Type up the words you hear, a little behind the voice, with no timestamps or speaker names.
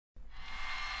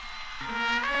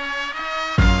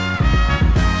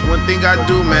It's one thing I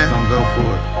do, man. Don't go for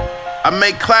it. I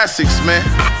make classics, man.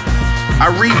 I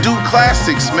redo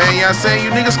classics, man. You know what I'm saying?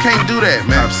 You niggas can't do that,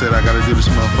 man. I've said I gotta do this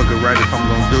motherfucker right if I'm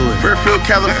gonna do it. Fairfield,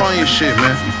 California shit,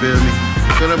 man. You feel me?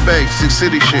 Gonna bake, Six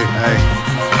City shit. Hey,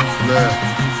 look.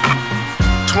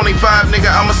 25,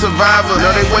 nigga, I'm a survivor. Know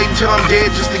they wait until I'm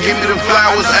dead just to give me them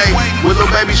flowers. Ayy, with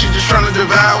little baby, she just tryna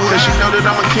devour. Cause she know that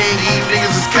I'm a king, you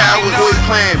niggas is cowards. Boy,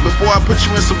 plan before I put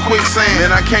you in some quicksand.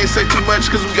 Man, I can't say too much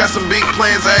cause we got some big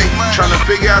plans, ayy. Tryna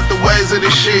figure out the ways of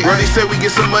this shit. Brody said we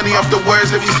get some money off the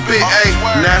words that we spit, ayy.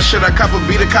 Now should I cop a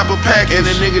beat, a cop a package? And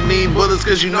a nigga need bullets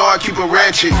cause you know I keep a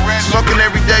ratchet. Smoking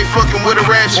every day, fucking with a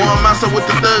ratchet. Or I'm outside with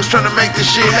the thugs tryna make this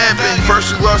shit happen.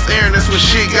 First we lost Aaron, that's when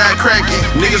shit got cracking.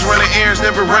 Niggas running errands,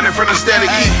 never running from the static,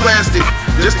 keep plastic.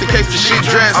 Just in case the shit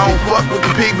drastic. I don't fuck with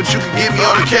the pig, but you can give me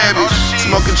all the cabbage.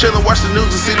 Smoking, chillin', watch the news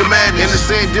and see the madness.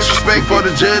 Innocent disrespect for the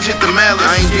judge, hit the malice.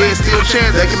 I ain't dead, still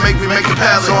chance that can make me make a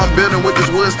pallet. So I'm building with this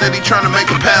wood, steady trying to make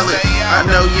a pallet. I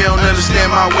know you don't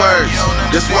understand my words,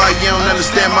 that's why you don't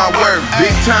understand my worth.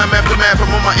 Big time aftermath,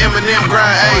 I'm on my Eminem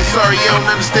grind. Ayy, sorry you don't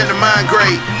understand the mind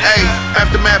grade. Ayy,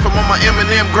 aftermath, I'm on my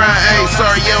Eminem grind. Ayy,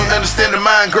 sorry you don't understand the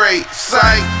mind grade.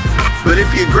 Sight. But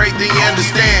if you're great, then you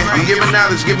understand. I'm giving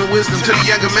knowledge, giving wisdom to the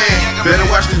younger man. Better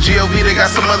watch the GOV, they got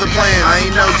some other plans. I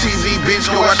ain't no TV, bitch,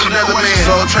 go watch another man.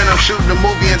 Soul Train, I'm shooting a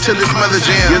movie until it's mother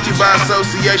jam. Guilty by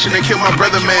association, they killed my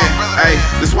brother, man. Ayy,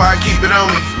 that's why I keep it on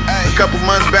me. A couple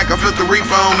months back, I felt the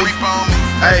reaper on me.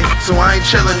 Ayy, so I ain't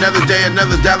chillin', another day,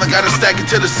 another dollar, gotta stack it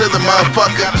to the ceiling,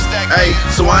 motherfucker. Ayy,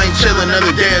 so I ain't chillin',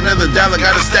 another day, another dollar,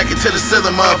 gotta stack it to the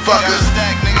ceiling, motherfucker.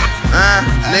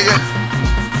 Nigga.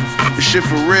 This shit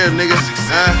for real, nigga.